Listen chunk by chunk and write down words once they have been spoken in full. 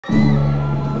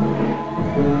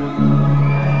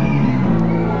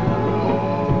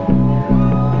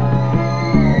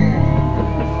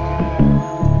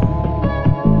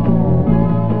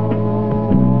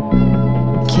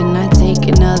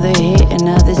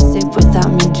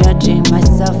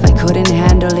myself, I couldn't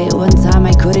handle it. One time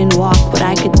I couldn't walk, but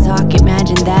I could talk.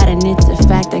 Imagine that, and it's a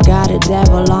fact. I got a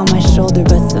devil on my shoulder,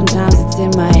 but sometimes it's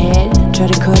in my head. Try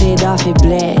to cut it off, it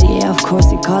bled. Yeah, of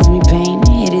course it caused me pain.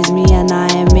 It is me and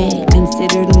I admit,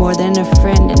 considered more than a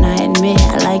friend. And I admit,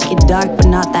 I like it dark, but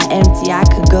not that empty. I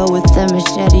could go with a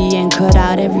machete and cut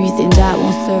out everything that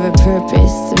won't serve a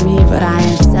purpose to me. But I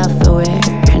am self-aware,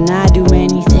 and I do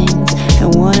many things,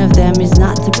 and one of them is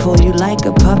not to pull you like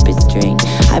a puppet string.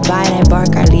 I bite, I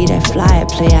bark, I lead, I fly, I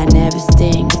play, I never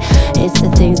sting. It's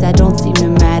the things that don't seem to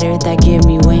matter that give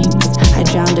me wings. I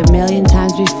drowned a million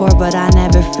times before, but I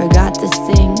never forgot to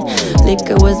sing.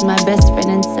 Liquor was my best friend,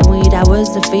 and some weed, I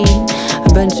was a fiend.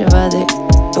 A bunch of other,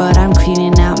 but I'm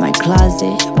cleaning out my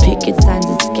closet. Picket signs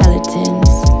and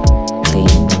skeletons,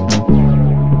 clean.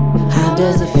 How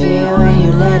does it feel when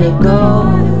you let it go?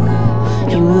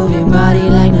 You move your body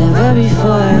like never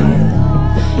before.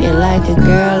 You're like a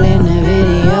girl in a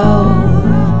video.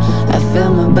 I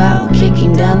film about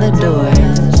kicking down the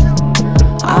doors.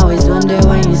 Always wonder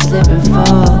when you slip and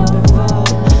fall.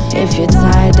 If you're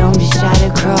tired, don't be shy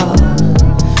to crawl.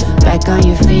 Back on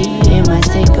your feet, it might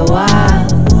take a while.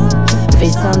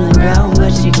 Face on the ground,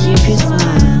 but you keep your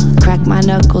smile. Crack my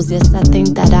knuckles, yes, I think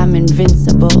that I'm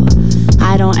invincible.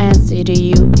 I don't answer to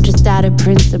you, just out of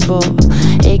principle.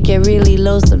 It get really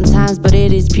low sometimes, but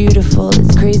it is beautiful.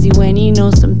 It's crazy when you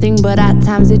know something, but at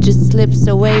times it just slips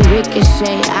away.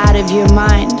 Ricochet out of your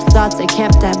mind, thoughts are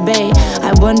kept at bay.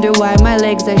 I wonder why my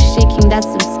legs are shaking, that's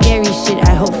some scary shit.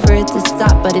 I hope for it to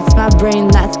stop, but it's my brain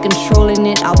that's controlling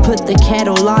it. I'll put the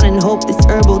kettle on and hope this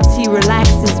herbal tea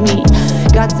relaxes me.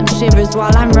 Got some shivers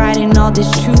while I'm writing all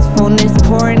this truthfulness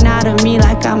pouring out of me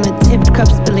like I'm a tipped cup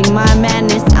spilling my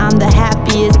madness. I'm the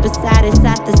happiest but saddest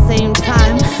at the same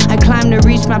time. I climb to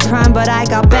reach my prime, but I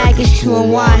got baggage to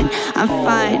unwind. I'm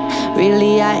fine,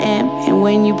 really I am, and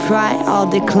when you pry, I'll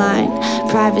decline.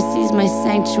 Privacy's my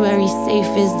sanctuary,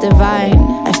 safe is divine.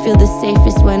 I feel the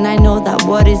safest when I know that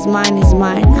what is mine is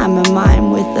mine. I'm a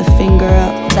mime with a finger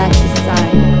up, that's a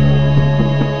sign.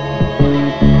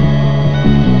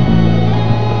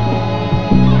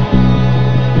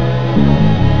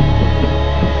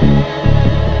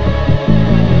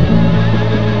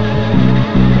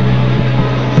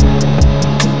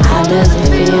 Does it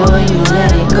feel when you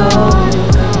let it go?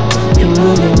 You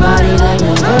move your body like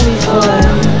never before.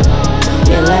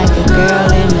 You're like a girl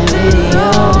in a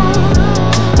video.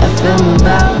 I film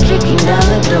about kicking down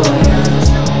the doors.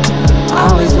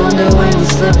 Always wonder when you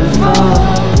slip and fall.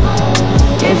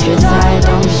 If you're tired,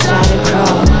 don't be shy to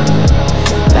crawl.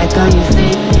 Back on your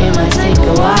feet, it might take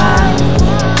a while.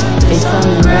 Face on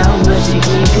the ground, but you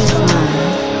keep your smile.